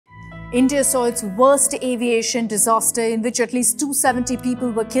India saw its worst aviation disaster in which at least 270 people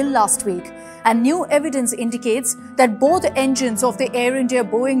were killed last week, and new evidence indicates that both engines of the Air India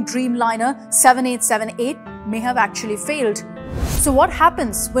Boeing Dreamliner 7878 may have actually failed. So what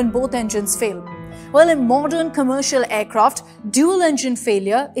happens when both engines fail? Well, in modern commercial aircraft, dual engine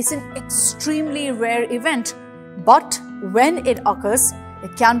failure is an extremely rare event. But when it occurs,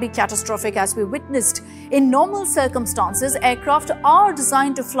 it can be catastrophic, as we witnessed. In normal circumstances, aircraft are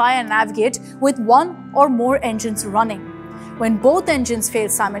designed to fly and navigate with one or more engines running. When both engines fail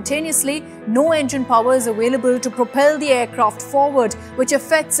simultaneously, no engine power is available to propel the aircraft forward, which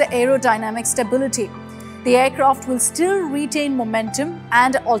affects the aerodynamic stability. The aircraft will still retain momentum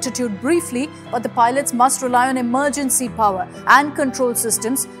and altitude briefly, but the pilots must rely on emergency power and control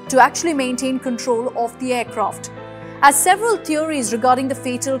systems to actually maintain control of the aircraft. As several theories regarding the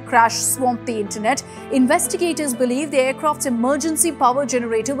fatal crash swamped the internet, investigators believe the aircraft's emergency power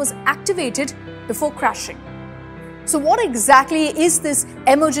generator was activated before crashing. So what exactly is this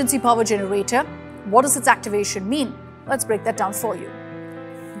emergency power generator? What does its activation mean? Let's break that down for you.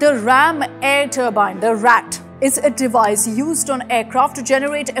 The ram air turbine, the RAT, is a device used on aircraft to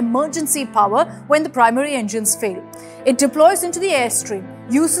generate emergency power when the primary engines fail. It deploys into the airstream,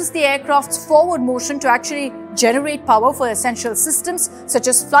 uses the aircraft's forward motion to actually generate power for essential systems such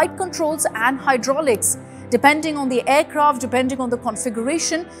as flight controls and hydraulics. Depending on the aircraft, depending on the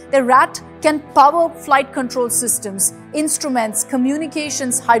configuration, the RAT can power flight control systems, instruments,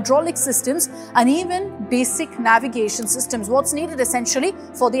 communications, hydraulic systems, and even basic navigation systems. What's needed essentially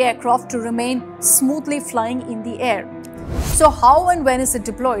for the aircraft to remain smoothly flying in the air. So how and when is it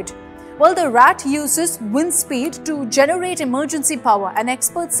deployed? Well, the RAT uses wind speed to generate emergency power, and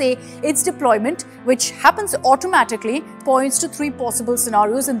experts say its deployment, which happens automatically, points to three possible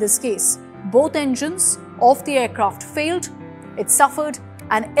scenarios in this case. Both engines of the aircraft failed, it suffered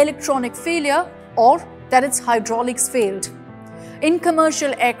an electronic failure, or that its hydraulics failed. In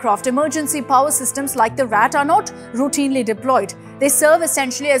commercial aircraft, emergency power systems like the RAT are not routinely deployed. They serve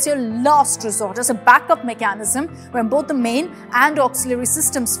essentially as your last resort, as a backup mechanism when both the main and auxiliary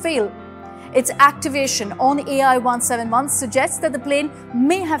systems fail. Its activation on AI-171 suggests that the plane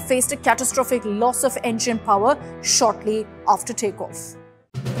may have faced a catastrophic loss of engine power shortly after takeoff.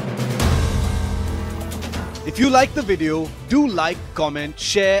 If you like the video, do like, comment,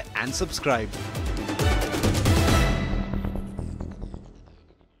 share and subscribe.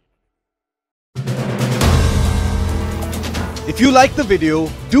 If you like the video,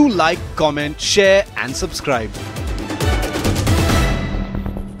 do like, comment, share and subscribe.